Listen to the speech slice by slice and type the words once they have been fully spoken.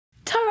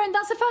Tyrone,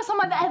 that's the first time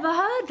I've ever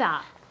heard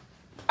that.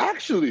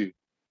 Actually.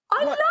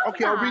 I love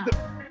okay, that. I'll read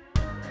the...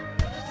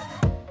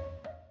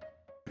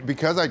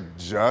 Because I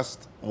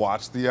just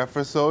watched the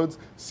episodes,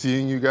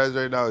 seeing you guys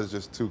right now is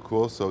just too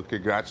cool. So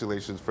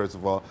congratulations, first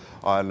of all,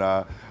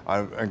 on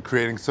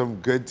creating some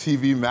good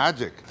TV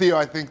magic. Theo,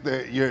 I think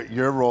that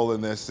your role in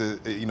this, is,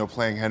 you know,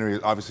 playing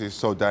Henry, obviously is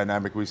so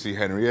dynamic. We see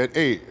Henry at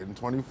 8 and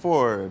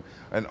 24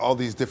 and all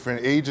these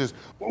different ages.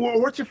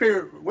 What's your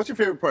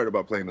favorite part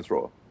about playing this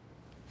role?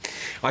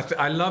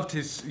 I loved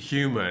his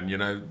humour, and, you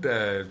know,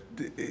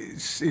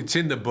 it's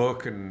in the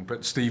book,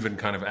 but Stephen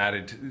kind of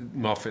added,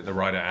 Moffat, the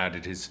writer,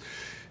 added his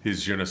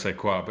je ne sais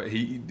quoi, but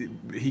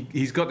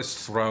he's got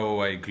this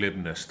throwaway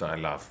glibness that I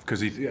love,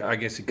 because I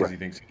guess because he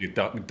thinks he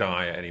could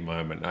die at any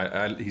moment.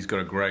 He's got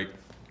a great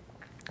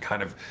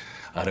kind of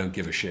I don't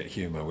give a shit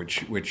humour,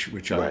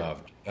 which I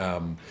loved.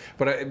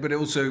 But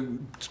also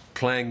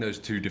playing those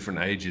two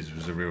different ages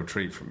was a real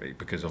treat for me,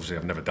 because obviously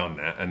I've never done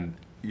that, and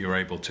you're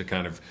able to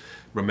kind of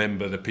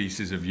remember the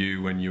pieces of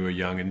you when you were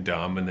young and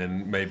dumb, and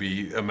then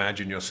maybe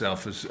imagine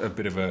yourself as a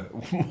bit of a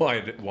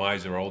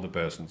wiser older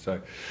person. So,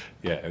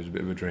 yeah, it was a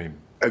bit of a dream.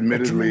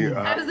 Admittedly,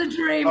 that was a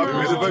dream.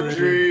 A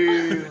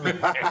dream.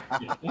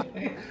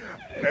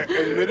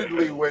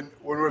 Admittedly, when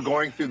we're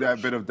going through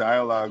that bit of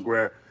dialogue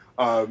where,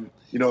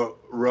 you know,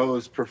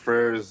 Rose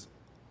prefers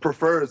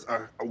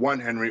one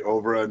Henry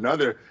over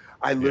another,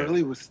 I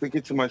literally was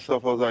thinking to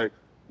myself, I was like,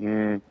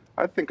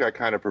 I think I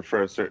kind of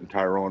prefer a certain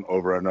Tyrone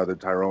over another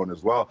Tyrone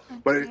as well.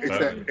 But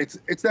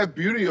it's that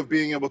beauty of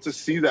being able to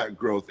see that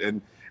growth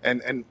and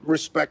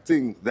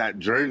respecting that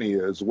journey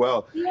as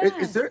well. Yeah.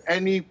 Is there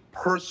any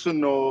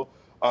personal,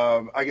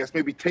 I guess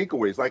maybe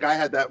takeaways? Like I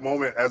had that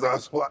moment as I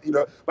was, you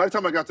know, by the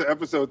time I got to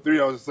episode 3,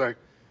 I was just like,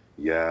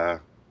 yeah,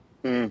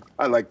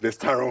 I like this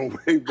Tyrone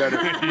way better.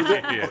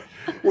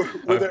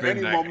 Were there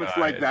any moments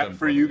like that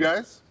for you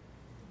guys?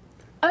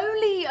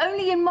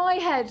 Only in my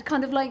head,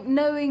 kind of like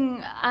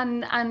knowing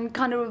and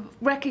kind of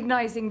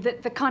recognizing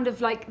that the kind of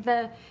like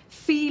the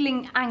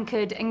feeling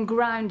anchored and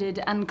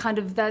grounded, and kind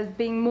of there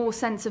being more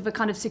sense of a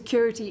kind of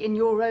security in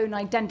your own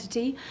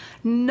identity.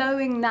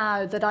 Knowing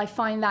now that I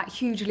find that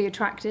hugely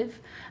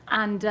attractive,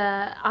 and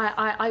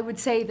I would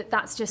say that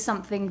that's just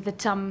something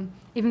that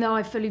even though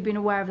I've fully been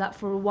aware of that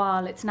for a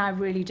while, it's now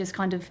really just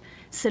kind of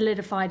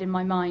solidified in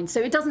my mind. So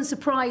it doesn't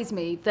surprise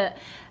me that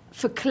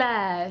for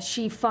Claire,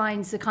 she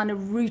finds the kind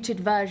of rooted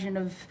version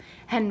of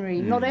Henry,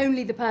 not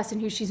only the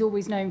person who she's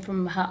always known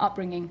from her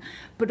upbringing,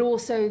 but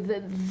also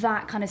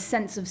that kind of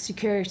sense of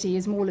security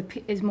is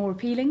more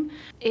appealing.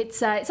 It's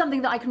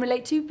something that I can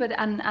relate to, but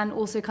and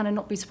also kind of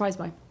not be surprised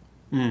by.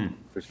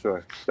 For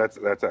sure, that's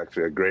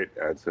actually a great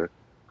answer.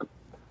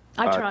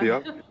 I try.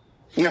 Theo?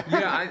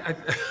 Yeah,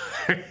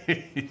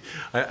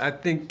 I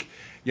think,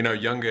 you know,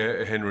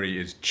 younger Henry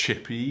is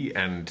chippy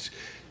and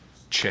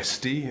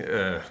chesty,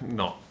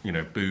 not, you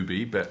know,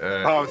 booby, but...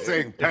 I was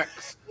saying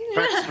pecs.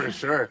 Pecs for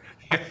sure.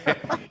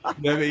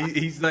 No, but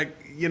he's like,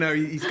 you know,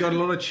 he's got a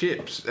lot of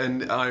chips,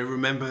 and I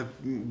remember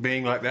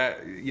being like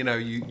that. You know,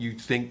 you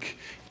think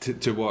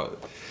to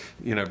what,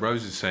 you know,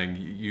 Rose is saying,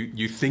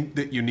 you think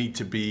that you need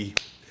to be,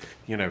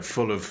 you know,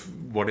 full of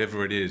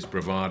whatever it is,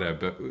 bravado,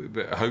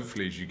 but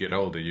hopefully as you get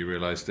older, you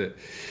realise that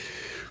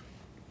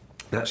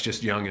that's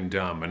just young and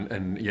dumb,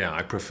 and yeah,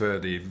 I prefer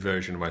the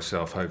version of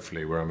myself,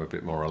 hopefully, where I'm a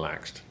bit more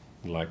relaxed.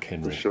 Like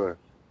Henry. For sure.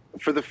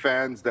 For the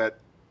fans that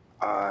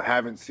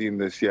haven't seen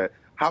this yet,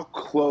 how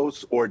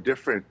close or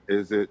different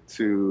is it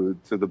to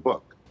the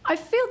book? I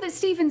feel that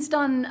Stephen's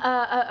done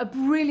a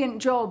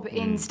brilliant job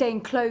in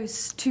staying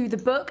close to the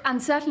book,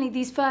 and certainly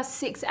these first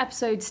 6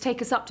 episodes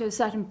take us up to a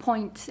certain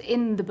point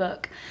in the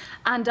book.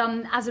 And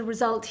as a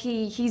result,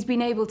 he's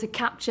been able to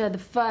capture the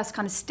first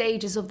kind of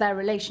stages of their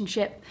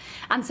relationship,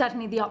 and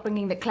certainly the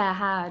upbringing that Claire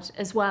had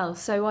as well.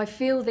 So I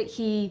feel that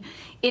he,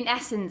 in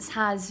essence,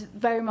 has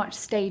very much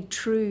stayed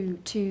true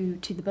to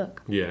the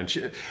book. Yeah,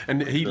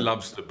 and he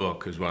loves the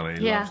book as well, and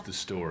he loves the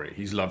story.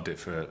 He's loved it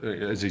for,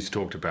 as he's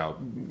talked about,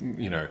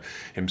 you know,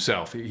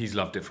 himself, he's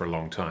loved it for a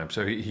long time.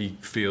 So he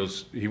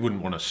feels he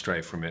wouldn't want to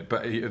stray from it,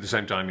 but at the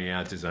same time, he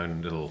adds his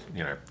own little,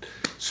 you know,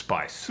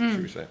 spice,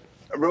 should we say.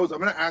 Rose, I'm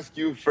going to ask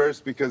you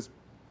first, because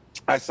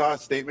I saw a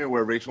statement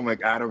where Rachel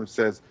McAdams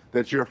says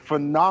that you're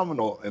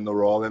phenomenal in the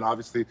role, and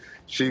obviously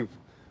she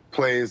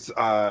played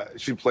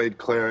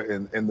Claire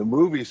in the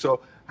movie.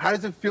 So how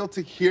does it feel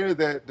to hear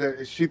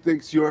that she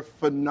thinks you're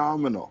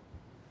phenomenal?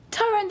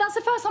 Tyrone, that's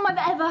the first time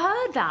I've ever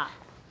heard that.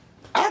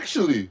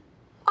 Actually?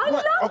 I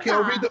love okay,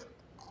 that.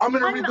 I'm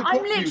going to read the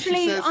quote for you.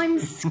 She says, I'm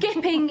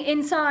skipping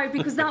inside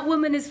because that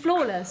woman is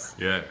flawless.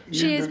 Yeah.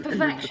 She is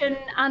perfection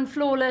and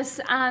flawless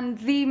and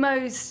the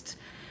most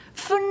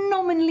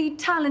phenomenally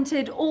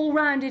talented,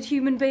 all-rounded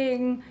human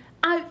being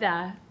out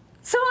there.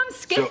 So I'm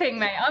skipping,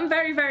 mate. I'm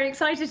very, very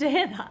excited to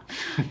hear that.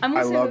 I'm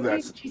also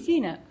amazed that you've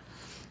seen it.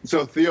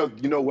 So, Theo,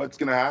 you know what's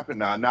going to happen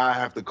now? Now I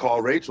have to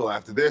call Rachel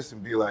after this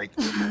and be like,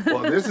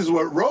 well, this is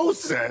what Rose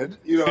said.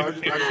 You know, I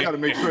just got to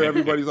make sure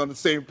everybody's on the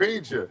same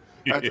page here.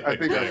 I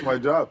think that's my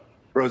job.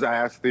 Rose, I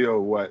asked Theo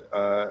what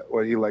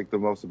he liked the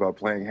most about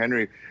playing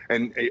Henry,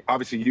 and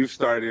obviously you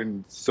starred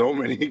in so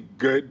many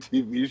good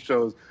TV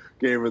shows,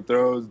 Game of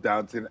Thrones,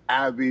 Downton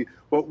Abbey.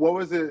 What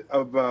was it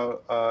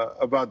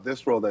about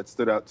this role that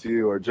stood out to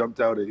you or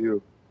jumped out at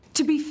you?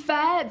 To be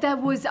fair, there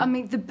was, I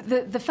mean,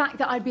 the fact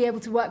that I'd be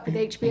able to work with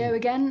HBO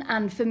again,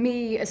 and for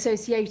me,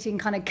 associating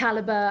kind of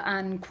caliber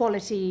and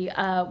quality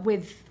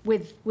with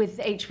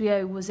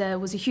HBO was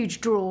a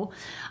huge draw,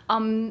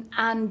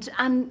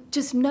 and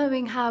just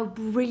knowing how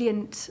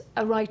brilliant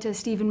a writer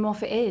Stephen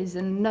Moffat is,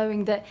 and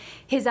knowing that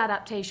his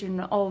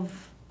adaptation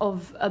of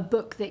a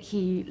book that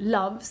he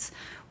loves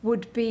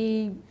would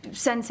be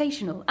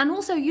sensational. And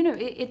also, you know,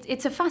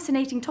 it's a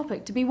fascinating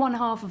topic. To be one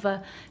half of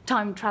a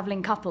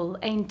time-traveling couple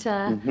ain't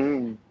a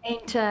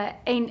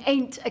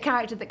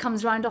character that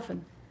comes around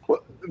often.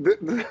 Well,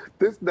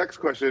 this next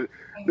question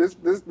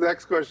isn't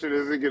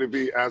going to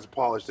be as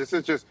polished. This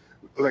is just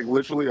like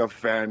literally a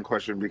fan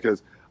question,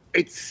 because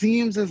it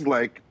seems as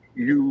like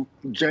you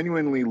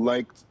genuinely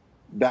liked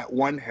that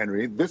one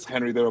Henry, this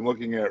Henry that I'm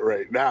looking at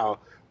right now,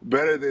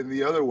 better than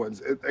the other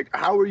ones. Like,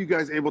 how were you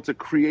guys able to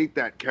create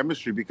that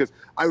chemistry? Because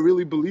I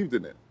really believed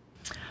in it.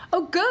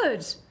 Oh,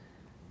 good.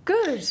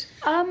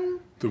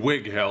 The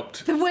wig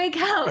helped. The wig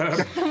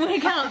helped. The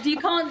wig helped. You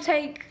can't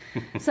take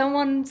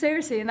someone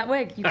seriously in that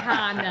wig. You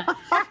can.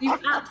 You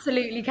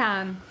absolutely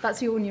can.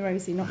 That's your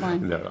neurosis, not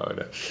mine. No.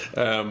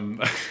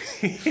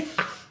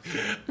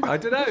 I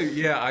don't know.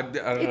 Yeah, I don't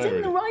know. It's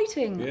in the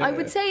writing. Yeah. I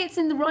would say it's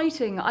in the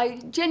writing. I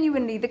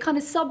genuinely, the kind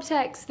of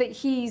subtext that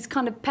he's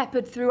kind of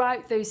peppered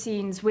throughout those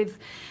scenes with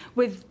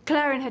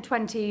Claire in her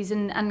 20s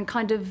and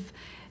kind of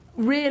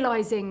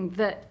realising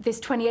that this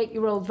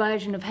 28-year-old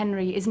version of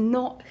Henry is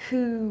not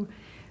who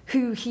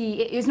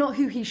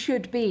he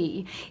should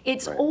be.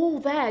 It's all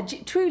there,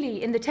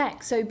 truly, in the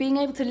text. So being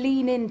able to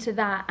lean into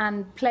that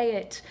and play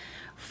it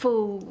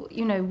full,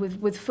 you know,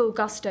 with full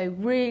gusto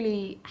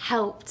really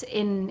helped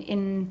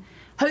in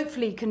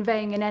hopefully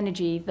conveying an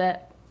energy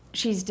that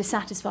she's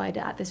dissatisfied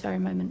at this very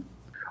moment.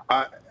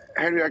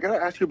 Henry, I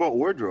gotta ask you about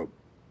wardrobe.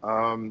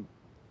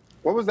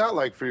 What was that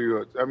like for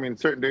you? I mean,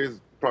 certain days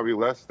probably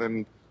less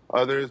than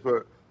others,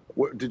 but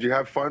did you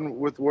have fun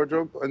with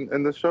wardrobe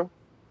in this show?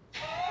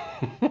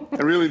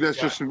 And really, that's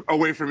just a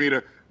way for me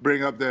to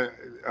bring up the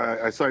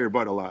I saw your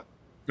butt a lot.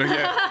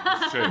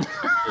 Yeah, it's true.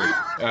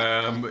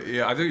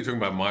 Yeah, I think you're talking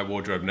about my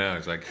wardrobe now.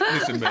 It's like,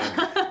 listen,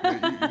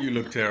 man, you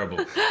look terrible.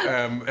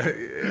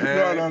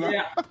 No.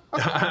 Yeah.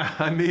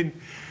 I mean,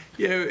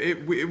 yeah,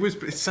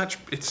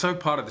 it's so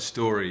part of the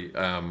story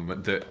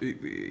that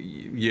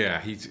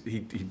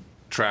he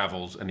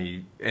travels and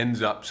he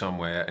ends up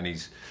somewhere and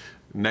he's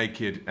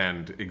naked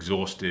and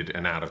exhausted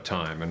and out of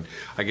time. And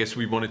I guess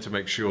we wanted to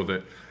make sure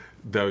that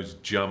those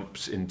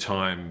jumps in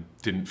time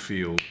didn't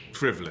feel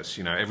frivolous.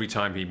 You know, every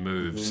time he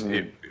moves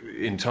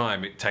in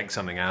time, it takes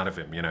something out of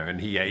him, you know,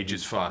 and he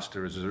ages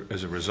faster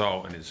as a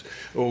result, and his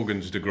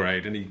organs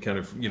degrade, and he kind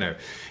of, you know,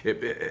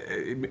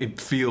 it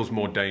feels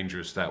more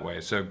dangerous that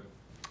way. So,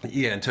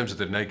 yeah, in terms of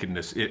the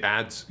nakedness, it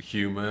adds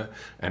humor,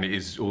 and it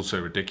is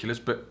also ridiculous,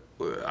 but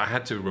I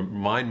had to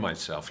remind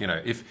myself, you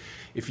know,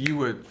 if you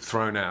were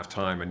thrown out of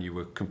time and you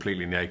were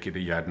completely naked,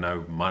 you had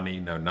no money,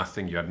 no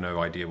nothing, you had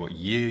no idea what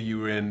year you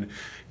were in,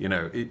 you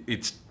know,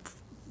 it's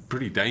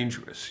pretty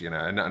dangerous, you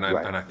know, and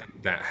I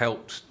think that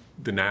helped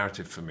the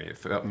narrative for me.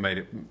 It made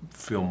it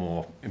feel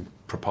more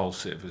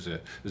propulsive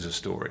as a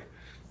story.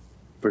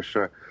 For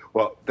sure.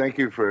 Well, thank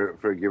you for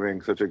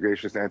giving such a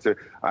gracious answer.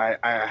 I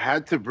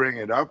had to bring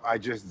it up. I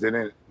just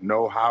didn't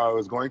know how I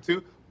was going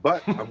to,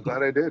 but I'm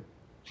glad I did.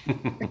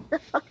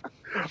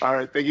 All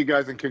right, thank you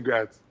guys and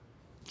congrats.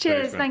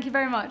 Cheers, thank you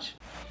very much.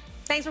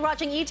 Thanks for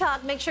watching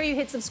Etalk. Make sure you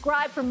hit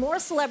subscribe for more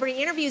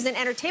celebrity interviews and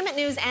entertainment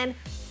news. And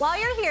while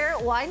you're here,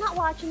 why not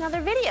watch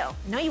another video?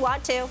 I know you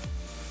want to.